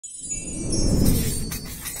Hey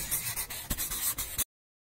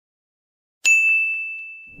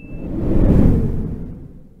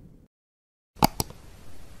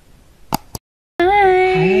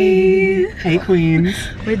queens.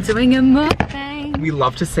 We're doing a mukbang. We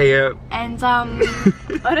love to see it. And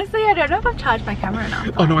honestly, I don't know if I've charged my camera enough.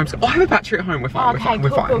 Oh no, I have a battery at home. We're fine. Okay, we're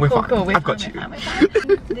fine. We're fine. I've got you.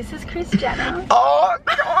 This is Chris Jenner. Oh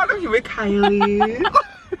god, I'm here with Kaylee.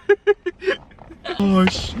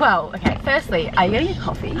 Gosh. Well, okay. Firstly, are you getting a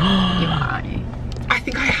coffee? You are, aren't you? I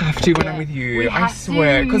think I have to when I'm with you. I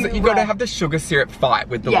swear, because you got to have the sugar syrup fight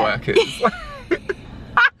with the workers.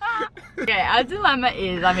 Okay, our dilemma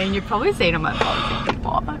is, I mean, you've probably seen on my vlogs if you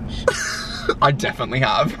watch. I definitely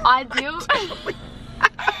have.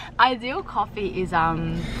 Ideal coffee is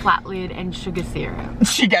flat lid and sugar syrup.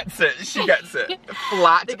 She gets it. She gets it.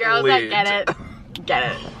 Flat lid. The girls that get it,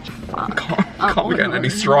 get it. Can't be getting any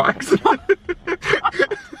strikes.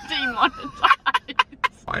 Demonetized.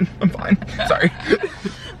 Fine. I'm fine. Sorry.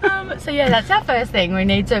 So yeah, that's our first thing. We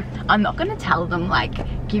need to, I'm not going to tell them like,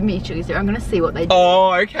 give me sugar syrup. I'm going to see what they do.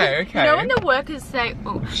 Oh, okay, okay. You know when the workers say,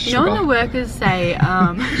 sugar syrup. You know when the workers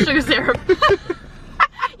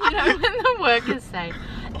say,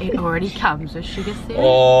 it already comes with sugar syrup?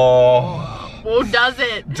 Oh. Or does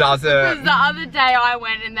it? Does it? Because the other day I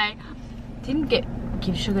went and they didn't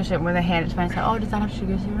give sugar syrup when they handed it to me. I said, oh, does that have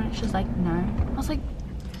sugar syrup in it? She was like, no. I was like,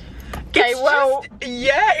 okay, well,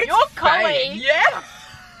 yeah, it's your colleague. Yeah.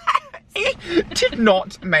 It did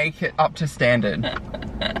not make it up to standard.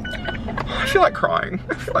 I feel like crying.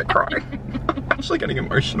 I'm actually getting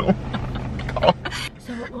emotional. Oh.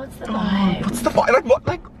 So what's the vibe? What's the vibe? Like what?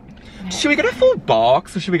 Like, should we get a full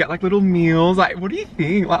box or should we get like little meals? Like, what do you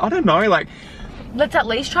think? Like, I don't know. Like, let's at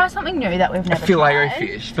least try something new that we've never filet tried.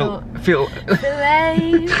 fish.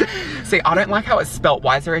 Filet. See, I don't like how it's spelt.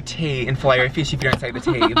 Why is there a T in filet fish if you don't say the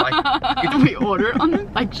T? Like, can we order it on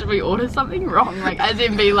them? Like, should we order something wrong? Like, as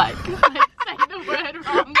in be like say the word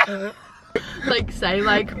wrong. Like, say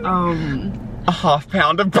like, a half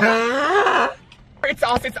pound of It's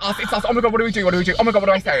us. Oh my god, what do we do? Oh my god, what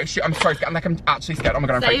do I say? Shit, I'm so scared. I'm actually scared. Oh my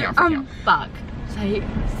god, I'm freaking out. Fuck. Say,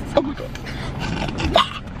 oh my god.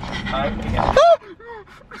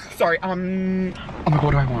 Sorry, oh my god,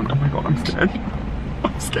 what do I want? Oh my god, I'm scared.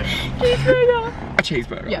 I'm scared. Cheeseburger. A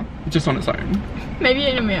cheeseburger? Yeah. Just on its own? Maybe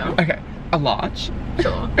in a meal. Okay, a large?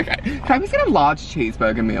 Sure. Okay, can I just get a large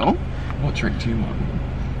cheeseburger meal? What drink do you want?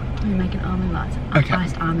 We make an almond latte. Okay.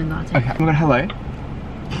 Iced almond latte. Okay, oh my god, hello.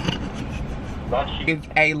 It's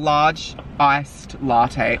a large iced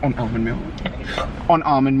latte on almond milk. On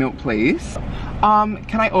almond milk, please.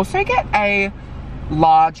 Can I also get a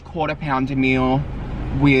large quarter pounder meal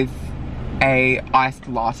with a iced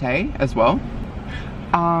latte as well?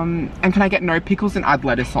 And can I get no pickles and add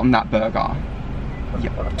lettuce on that burger?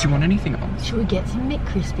 Yeah. Do you want anything else? Should we get some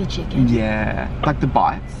McCrispy chicken? Yeah, like the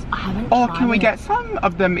bites. I haven't Oh, tried can we it. get some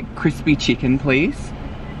of the McCrispy chicken, please?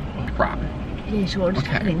 Right. Yeah, sure, just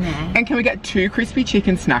put it in there. And can we get 2 crispy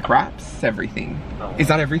chicken snack wraps? Everything. Is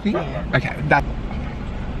that everything? Okay, that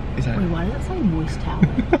is that. Wait, why does it say moist towel?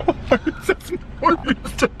 That's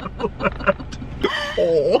moist towel.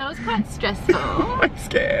 Oh. That was quite stressful. I'm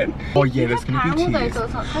scared. Oh yeah, there's gonna be tears. Though, so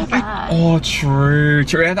it's not so bad. Oh, true.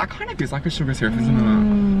 Yeah, that kind of is like a sugar syrup, isn't it?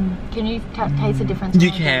 Can you taste the difference?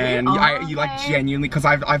 You can. Oh, You like genuinely, because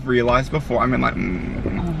I've realised before. I mean, like,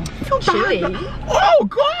 I feel chilly. Oh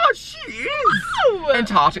gosh, she is. Ew. And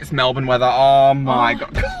tart, it's Melbourne weather. Oh my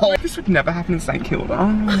god. This would never happen in St Kilda.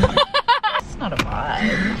 It's not a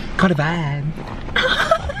vibe. Got a vibe.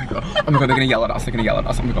 Oh my god, they're gonna yell at us. Oh my god,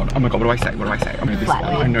 what do I say? I know this one.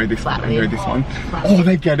 I know this one. Oh,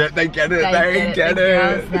 they get it. They get it.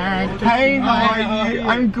 Hey, how are you?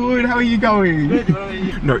 I'm good. How are you going?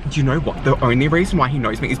 No, do you know what? The only reason why he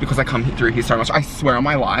knows me is because I come through here so much. I swear on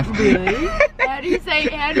my life. Really? How do you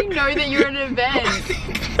know that you're at an event?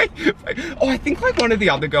 I think like one of the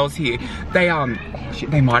other girls here, they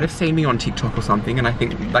might have seen me on TikTok or something, and I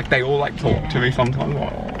think like they all like talk to me sometimes.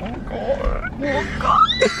 Like, oh god.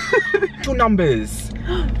 Angel numbers.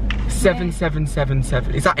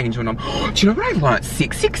 7777. Is that angel number? Do you know what I learned?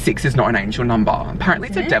 666 is not an angel number. Apparently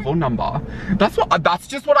it's a devil number. That's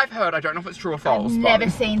just what I've heard. I don't know if it's true or false. I've never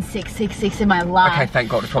seen 666 in my life. Okay, thank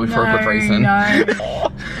god. It's probably for a good reason. No.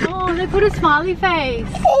 Oh, they put a smiley face.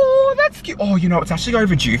 Oh, that's cute. Oh, you know, it's actually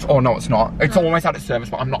overdue. Oh, no, it's not. It's almost out of service,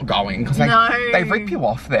 but I'm not going because they rip you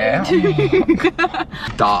off there. Oh.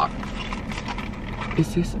 Dark.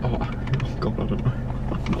 Is this? Oh god, I don't know.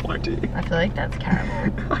 I have no idea. I feel like that's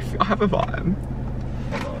caramel. I have a vibe.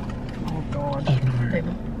 Oh god. Oh no.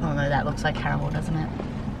 Oh no, that looks like caramel, doesn't it?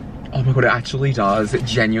 Oh my god, it actually does. It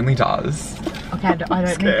genuinely does. Okay,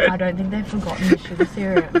 I don't think they've forgotten the sugar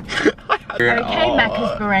syrup. Okay,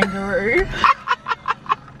 Macca's Barangaroo.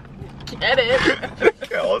 Get it.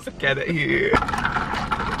 Girls, get it here.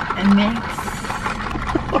 And next,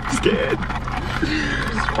 I'm scared.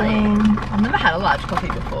 I've never had a large coffee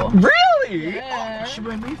before. Really? Yeah. Oh, should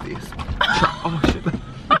I move this? Oh shit.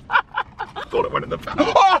 Thought it went in the back.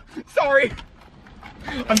 Oh, sorry.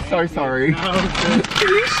 I'm so sorry.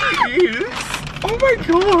 Here she is. Oh my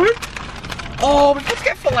god. Oh, let's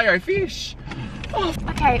get filet-o-fish. Oh.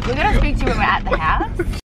 Okay, we're gonna speak to you when we're at the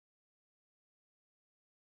house.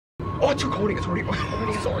 Oh, it's recording. It's already.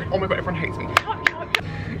 Sorry. Oh my god, everyone hates me.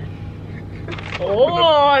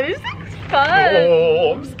 Oh, this is fun.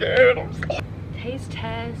 Oh, I'm scared. I'm scared. Taste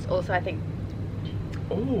test. Also, I think.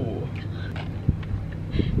 Oh.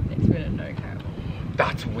 Next minute, no caramel.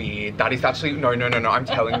 That's weird. That is actually no. I'm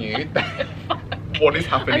telling you. What is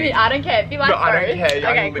happening? I mean, I don't care if you like No, both. I don't care. Okay,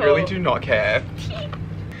 I literally cool. do not care.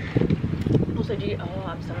 Also, do you? Oh,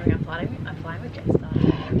 I'm sorry. I'm flying with Jetstar.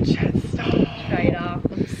 Jetstar. Straight up.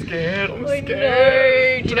 I'm scared. I'm Oh, scared.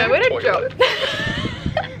 no. Do you know where to drop?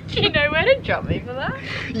 Do you know where to drop me for that?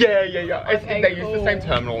 Yeah. Okay, they use the cool. same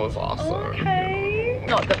terminal as us. So. Okay.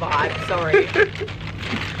 Not the vibe. Sorry.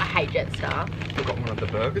 I hate Jetstar. We've got one of the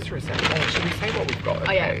burgers for a second. Oh, should we say what we've got?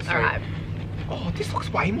 Oh yeah. Okay, so- All right. Oh, this looks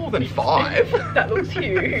way more than 5. That looks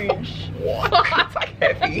huge. What? It's like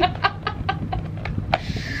heavy.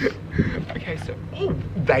 Okay, so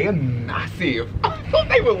they are massive. I thought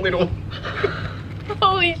they were little.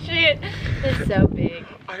 Holy shit. They're so big.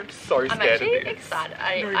 I am so scared I'm actually of this. excited.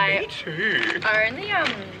 No, me too. I only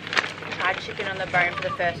tried chicken on the bone for the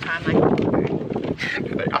first time like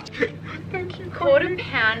Thank you, quarter Queen.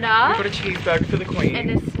 pounder We've got a cheeseburger for the Queen.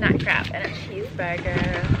 and a snack wrap and a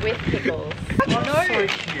cheeseburger with pickles. That's Oh no! so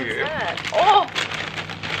cute. What's that? Oh!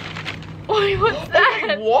 Oi, what's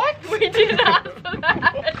that? What? We didn't ask for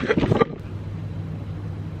that.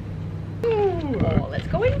 Oh, let's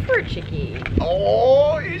go in for a chickie.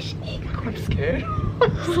 Oh my god, I'm scared.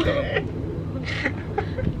 I'm scared.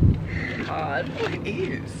 God. Oh, it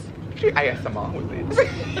is. Do ASMR with this.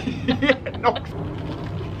 Yeah, no.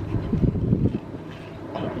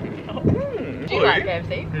 Do you like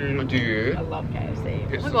KFC? Do you? I love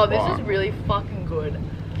KFC. It's Oh my god, this fun. is really fucking good.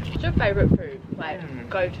 What's your favourite food? Like,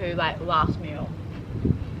 go to, like, last meal?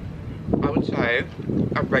 I would say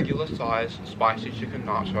a regular size spicy chicken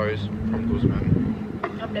nachos from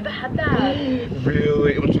Guzman. I've never had that.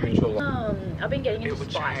 Really? It would change your life. I've been getting It into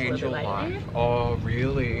would spice a change your little bit lately. life. Oh,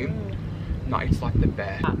 really? No, it's like the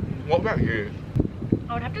best. What about you?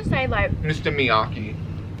 I would have to say, like, Mr. Miyaki.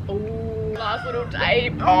 ooh, last little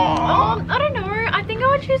tape. Oh. I don't know. I think I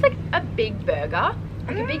would choose, like, a big burger.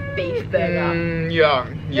 Like a big beef burger. Yeah.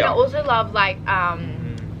 And I also love, like, a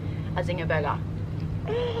zinger burger.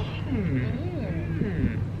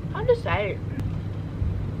 Hard to say.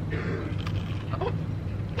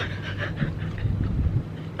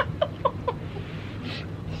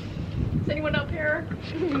 Is anyone up here?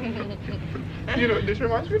 You know, this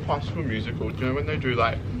reminds me of High School Musical. Do you know when they do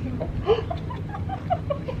like...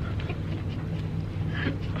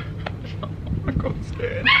 Oh my god, I'm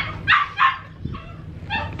scared.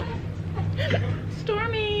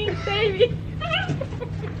 Stormy, baby.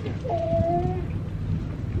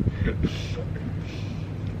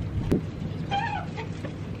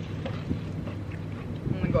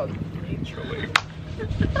 Oh my god. literally.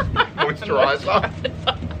 Moisturizer.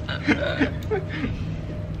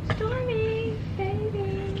 Stormy,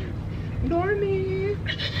 baby. Normie.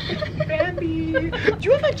 Bambi. Do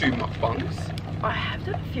you ever do mukbangs? I have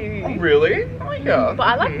done a few. Oh, really? Oh, yeah. But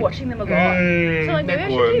I like watching them a lot. So like maybe I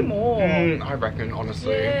should do more. I reckon,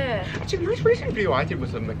 honestly. Yeah. Actually, the most recent video I did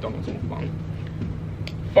was a McDonald's mukbang.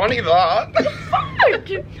 Funny that.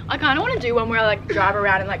 I kind of want to do one where I like drive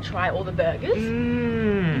around and like try all the burgers. You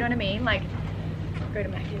Mm. know what I mean? Like go to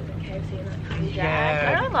Macca's and KFC and like Hungry Yeah. Jacks.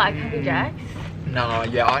 I don't like Hungry Jacks. Nah,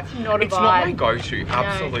 yeah, It's not a it's not my vibe. go-to.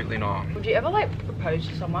 Absolutely not. Would you ever like propose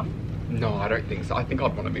to someone? No, I don't think so. I think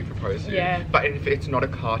I'd want to be proposed to. Yeah. But if it's not a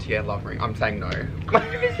Cartier love ring, I'm saying no.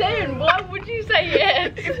 100%. Why would you say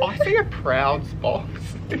yes? If I see a Prouds box,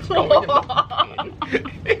 it's going in the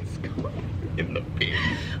bin. It's going in the bin.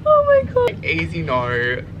 Oh my god. Easy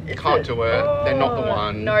no, can't do it. They're not the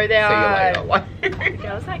one. No, they are. See you later.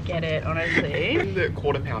 Girls that get it, honestly. The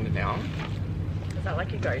quarter pounder now. Is that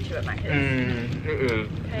like a go-to at Macca's? It is.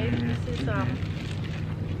 Okay, this is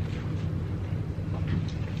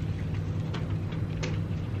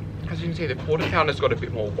As you can see, the quarter pounder's got a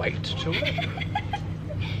bit more weight to it.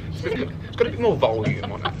 It's got a bit more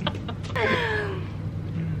volume on it.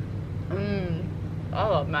 I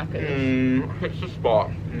love Macca's. It's the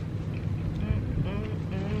spot.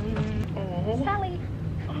 Oh. Sally.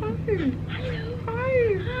 Hi. Hello.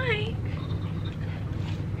 Hi. Hi.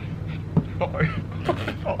 Hi.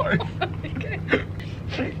 Hi.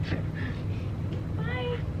 Okay.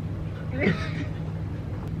 Bye.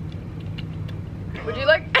 Would you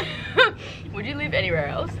like? Would you live anywhere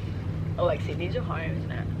else? Or like Sydney's your home,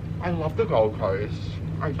 isn't it? I love the Gold Coast.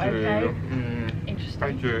 I do. Okay. Interesting.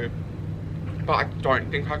 I do. But I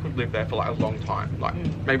don't think I could live there for like a long time. Like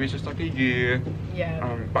maybe it's just like a year.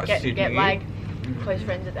 Yeah. But Sydney. Get like close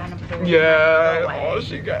friends with Anna Paul. Yeah. Oh,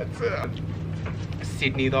 she gets it.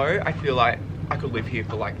 Sydney though, I feel like I could live here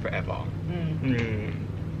for like forever.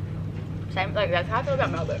 Same. Like that's how I feel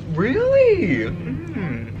about Melbourne. Really?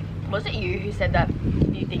 Was it you who said that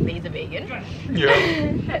you think these are vegan?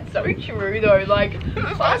 Yeah. That's so true though. Like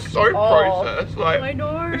That's so processed. Like I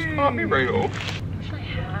know. This can't be real. What should I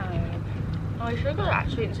have? Oh, I should have got that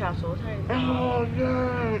sweet and sour saute. Oh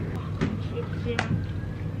no.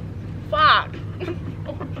 Fuck.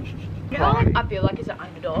 You know, like, I feel like it's an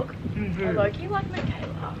underdog. I low-key like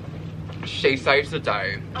Michaela. She saves the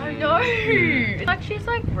day. I know. Like she's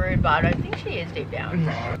like rude, but I don't think she is deep down.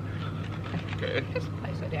 I'm scared. Just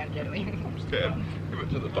place her down gently. I'm scared. Give it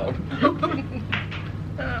to the dog.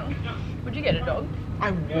 Would you get a dog?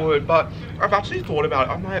 I would, but I've actually thought about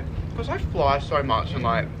it. I'm like, because I fly so much and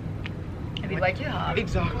like. It'd be like too hard.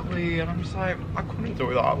 Exactly, and I'm just like, I couldn't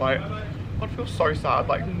do that. Like, I'd feel so sad,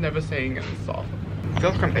 like never seeing it and stuff. I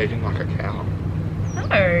feel like I'm aging like a cow. No.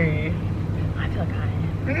 I feel like I am.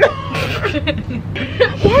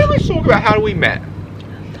 Why don't we talk about how we met?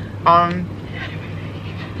 I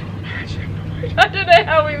don't know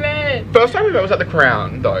how we met. First time we met was at the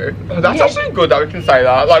Crown, though. That's actually good that we can say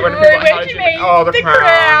that. Like when people are like, how did you meet? Oh, the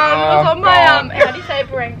Crown. Was on my God. how do you say it?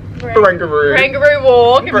 Barangaroo. Barangaroo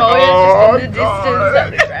walk, and Molly is just in the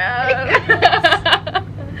God. distance at the Crown.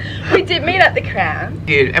 We did meet at the Crown. We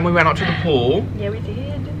did, and we went up to the pool. Yeah, we did.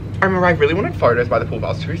 I remember I really wanted photos by the pool, but I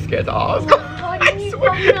was too scared to ask. Why didn't you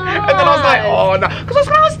swear. fucking And then I was like, ask? oh no, because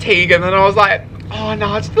I was Tegan, and I was like, oh no,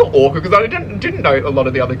 I just feel awkward because I didn't know a lot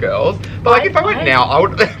of the other girls. But like if I went now, I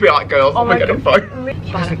would be like, girls, Oh I'm my getting a God. photo.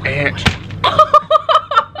 That's an ant.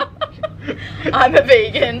 I'm a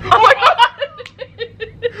vegan. Oh my God.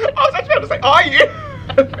 I was actually about to say, are you?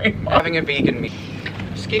 Having a vegan meal.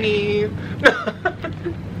 Skinny.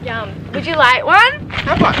 Yum. Would you like one?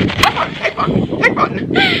 Have one. Have one. Take one. Take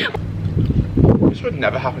one. This would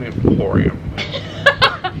never happen in Emporium.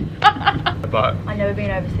 But I've never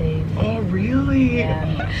been overseas. oh really?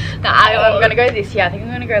 Yeah. No, I'm gonna go this year. I think I'm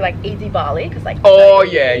gonna go like easy Bali because like. Oh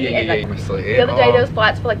so yeah, easy, yeah, and, yeah. like, Honestly. the other day there was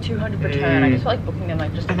flights for like 200 return. I just felt like booking them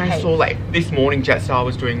like just in And I case. saw like this morning Jetstar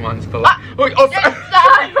was doing ones for like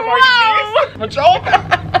Jetstar, my job.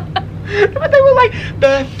 But they were like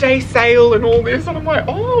birthday sale and all this, and I'm like,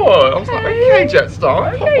 oh, I was like, okay,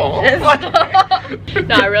 Jetstar, come on.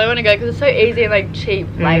 No, I really want to go because it's so easy and like cheap,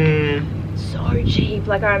 like so cheap.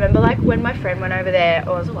 Like I remember like when my friend went over there,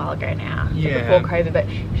 oh, it was a while ago now, Yeah. before COVID, but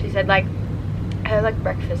she said like her like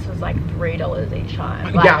breakfast was like $3 each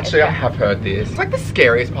time. Like, Yeah, actually, I have heard this. It's like the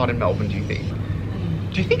scariest part in Melbourne, do you think?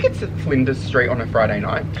 Do you think it's at Flinders Street on a Friday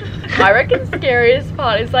night? I reckon the scariest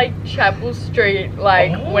part is like Chapel Street,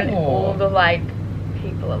 like when all the like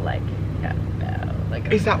people are like,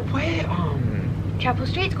 like. Is that where Chapel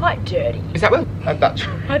Street's quite dirty. Is that where at that?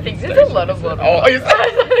 I think there's a lot of water. Oh, is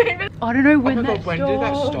that? I don't know when Oh my that God, when did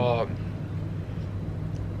that stop?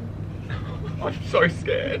 I'm so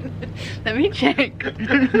scared. Let me check.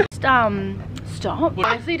 Stop.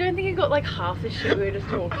 Honestly, I don't think you got like half the shit we were just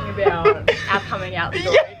talking about our coming out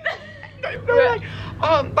story. No,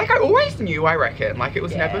 like I always knew, I reckon. Like it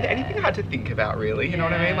was never anything I had to think about really, you know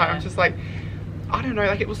what I mean? Like I'm just like, I don't know,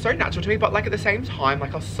 like it was so natural to me, but like at the same time,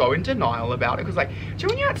 like I was so in denial about it because like, do you know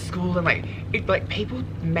when you're at school and like, it like people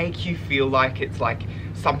make you feel like it's like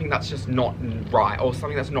something that's just not right or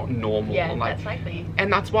something that's not normal. Yeah, and, like, that's likely.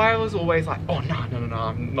 And that's why I was always like, oh no,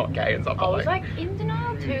 I'm not gay and stuff. I was like in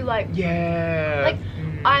denial too, like yeah.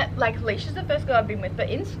 Like Leisha's the first girl I've been with, but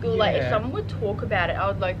in school, like if someone would talk about it, I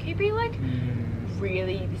would low-key be like,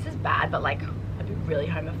 really, this is bad, but like I'd be really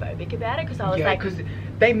homophobic about it because I was like, because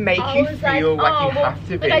they make you feel like you have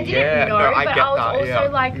to be. Like I didn't know, no, I but get I was that,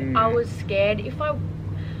 also like, I was scared if I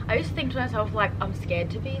used to think to myself like, I'm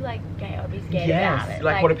scared to be like gay. I'd be scared about it.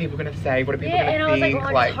 Like what are people gonna say? What are people gonna and think? I was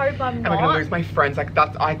like, well, I just hope I'm not. Am I gonna lose my friends? Like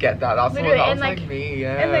that's, I get that. That's what that was like me.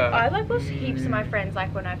 Yeah. And like I like lost heaps of my friends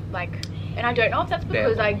like when I like. And I don't know if that's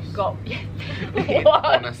because I got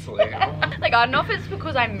honestly. Like I don't know if it's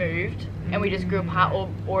because I moved and we just grew apart,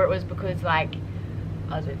 or it was because like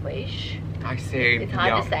I was with Leash I see. It's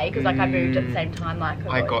hard to say because like I moved at the same time. Like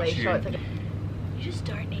I got you. So it's like, you just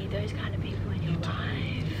don't need those kind of people in your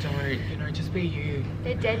life. Don't, you know, just be you.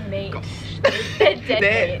 They're dead meat. Gosh. They're dead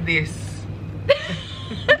They're meat. this.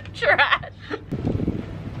 Trash.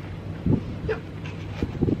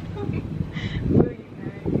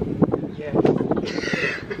 Yes.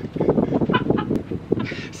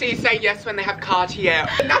 So you say yes when they have Cartier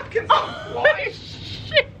napkins on fly.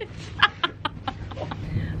 Shit.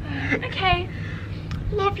 Okay.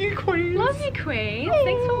 Love you, queens. Love you, queen.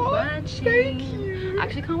 Thanks for watching. Thank you. I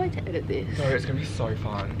actually can't wait to edit this. No, it's gonna be so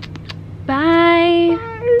fun.